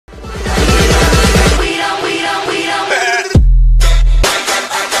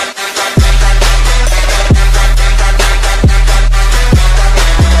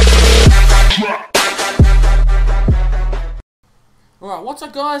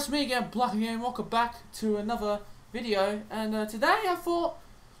What's up guys, me again, BlackHatGaming. Welcome back to another video, and today I thought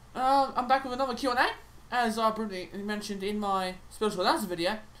I'm back with another Q&A, as I briefly mentioned in my special announcement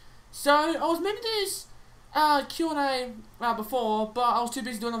video. So I was meant to do this Q&A before, but I was too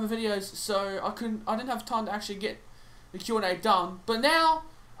busy doing other videos, so I didn't have time to actually get the Q&A done. But now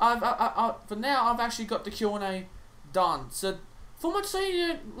I've actually got the Q&A done. So for much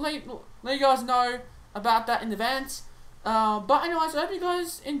to let you guys know about that in advance. But anyways, I hope you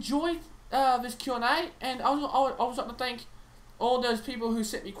guys enjoyed this Q&A, and I was like to thank all those people who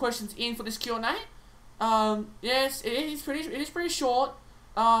sent me questions in for this Q&A. Yes, it is pretty short.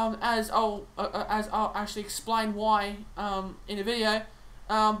 As I'll actually explain why in the video.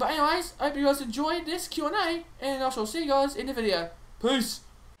 But anyways, I hope you guys enjoyed this Q&A, and I shall see you guys in the video. Peace.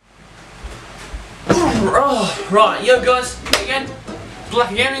 Right, yo guys, me again,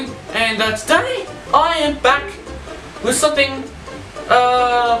 BlackHatGaming, and today I am back with something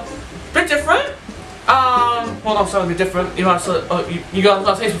bit different. Well, not so a bit different. You guys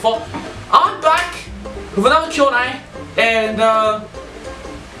have seen this before. I'm back with another Q&A, and now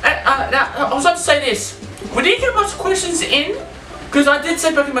I was about to say this. We didn't get much questions in, because I did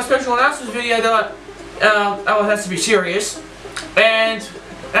say back in my special announcement video that it has to be serious, and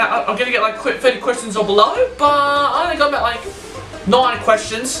I'm gonna get like 30 questions or below, but I only got about like 9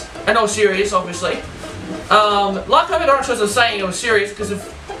 questions, and all serious, obviously. Like I was saying it was serious, because if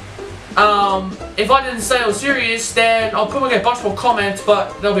I didn't say it was serious, then I'll probably get a bunch more comments,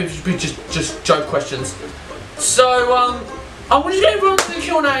 but they'll be just joke questions. So I'm gonna get everyone to the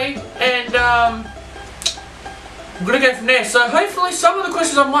Q&A, and we're gonna go from there. So hopefully some of the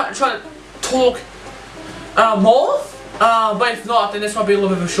questions I might try to talk more, but if not, then this might be a little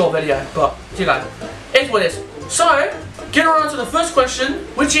bit of a short video. But you know, it's what it is. So get on to the first question,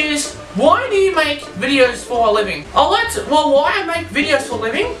 which is, why do you make videos for a living? Why I make videos for a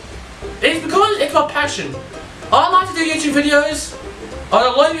living is because it's my passion. I like to do YouTube videos. I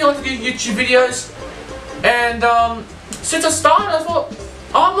know a lot of you like to do YouTube videos, and since I started, I thought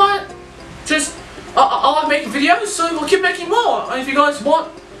I might I like making videos, so I'll keep making more. And if you guys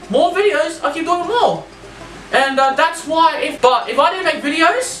want more videos, I'll keep doing more. And that's why. If I didn't make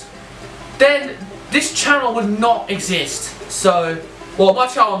videos, then this channel would not exist. So, well, my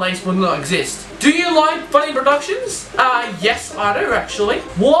channel at least would not exist. Do you like funny productions? Yes, I do actually.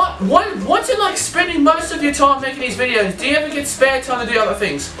 What's it like spending most of your time making these videos? Do you ever get spare time to do other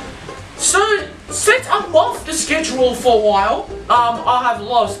things? So, since I'm off the schedule for a while, I have a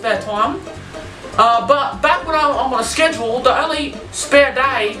lot of spare time. But back when I'm on a schedule, the only spare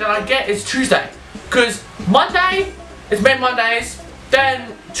day that I get is Tuesday. Because Monday is made Mondays,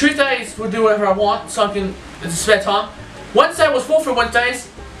 then Tuesdays will do whatever I want, so I can, it's a spare time. Wednesday was walkthrough Wednesdays,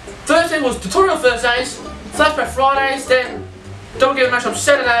 Thursday was tutorial Thursdays, Flashback Fridays, then Double Game Matchup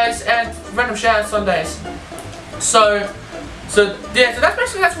Saturdays, and Random Shout Sundays. So yeah, so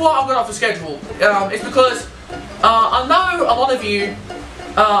that's why I got off the schedule. It's because I know a lot of you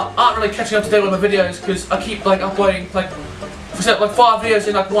aren't really catching up to date with my videos, because I keep like uploading like 5 videos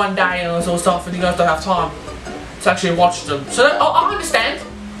in like one day and all this sort of stuff, and you guys don't have time to actually watch them. So I understand.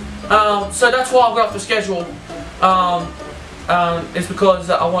 So that's why I got off the schedule. It's because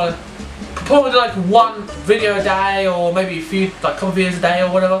I want to probably do like 1 video a day, or maybe a couple videos a day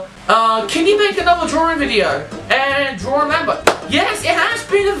or whatever. Can you make another drawing video and draw a member? Yes, it has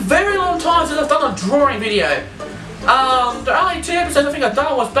been a very long time since I've done a drawing video. The only 2 episodes I think I've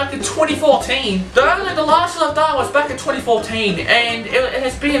done was back in 2014. The last one I've done was back in 2014, and it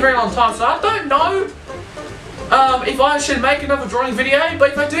has been a very long time, so I don't know if I should make another drawing video,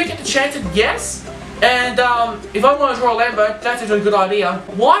 but if I do get the chance, yes. And if I want to draw a Lambo, that's a good idea.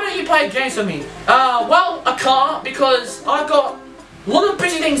 Why don't you play games with me? Well, I can't, because I've got a lot of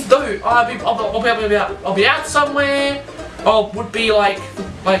busy things to do. I'll be out somewhere. I would be like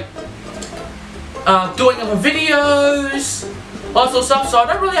doing other videos, all that sort of stuff. So I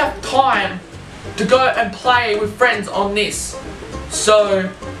don't really have time to go and play with friends on this.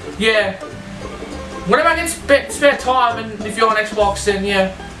 So yeah, whenever I get spare time, and if you're on Xbox, then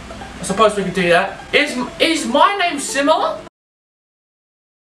yeah, I suppose we could do that. Is my name similar?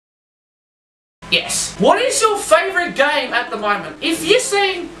 Yes. What is your favourite game at the moment? If you're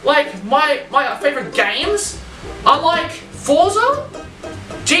saying like my favourite games, I like Forza,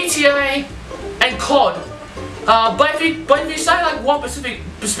 GTA, and COD. But if you say like one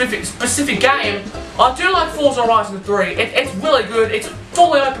specific game, I do like Forza Horizon 3. It's really good. It's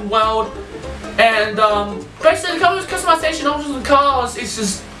fully open world, and basically the customization options and cars, it's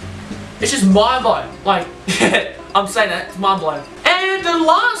just mind blowing. Like I'm saying that, it's mind blowing. And And the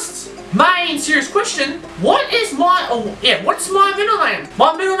last main serious question, what's my middle name?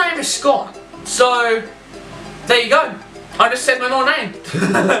 My middle name is Scott. So, there you go. I just said my middle name.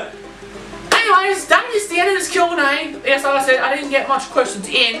 Anyways, that is the end of this Q&A. Yes, like I said, I didn't get much questions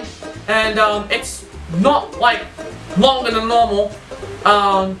in. And it's not like longer than normal.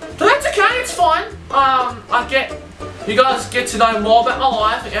 But that's okay, it's fine. You guys get to know more about my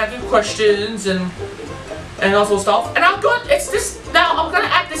life and ask questions and all sorts of stuff. And I'm gonna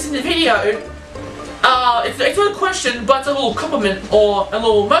add this in the video. It's not a question, but it's a little compliment or a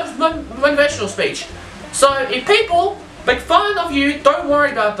little motivational speech. So if people make fun of you, don't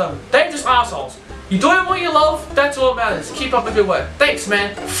worry about them. They're just assholes. You're doing what you love, that's all that matters. Keep up the good work. Thanks,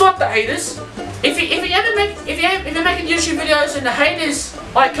 man. Fuck the haters. If you're making YouTube videos and the haters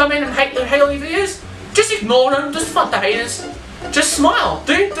like come in and hate on your videos, just ignore them. Just fuck the haters. Just smile.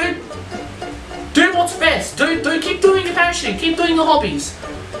 Do what's best. Keep doing your passion. Keep doing your hobbies.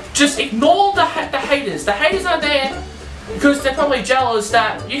 Just ignore the haters. The haters are there because they're probably jealous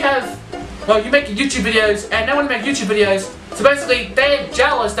that you make YouTube videos and they want to make YouTube videos. So basically, they're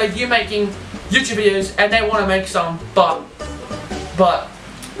jealous that you're making YouTube videos and they want to make some, but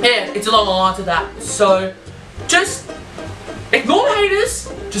yeah, it's a long line to that. So just ignore the haters.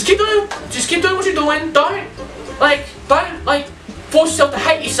 Just keep doing what you're doing. Don't force yourself to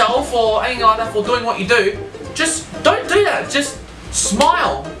hate yourself or anything like that for doing what you do. Just don't do that. Just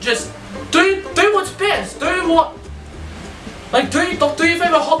smile. Just do what's best. Do your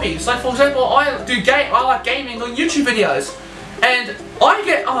favorite hobbies. Like for example, I like gaming on YouTube videos, and I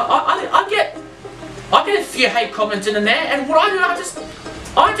get a few hate comments in there, and what I do,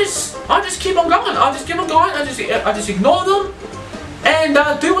 I just keep on going. I just keep on going. I just ignore them and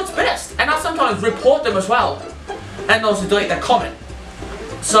do what's best. And I sometimes report them as well, and also delete that comment.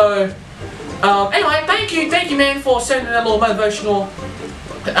 So anyway, thank you, man, for sending a little motivational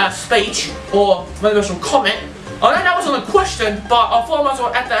speech or motivational comment. I know that wasn't a question, but I thought I might as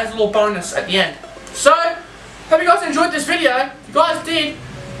well add that as a little bonus at the end. So, hope you guys enjoyed this video. If you guys did,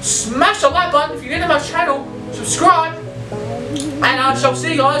 smash the like button. If you're new to my channel, subscribe. And I shall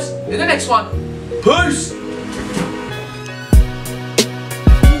see you guys in the next one. Peace!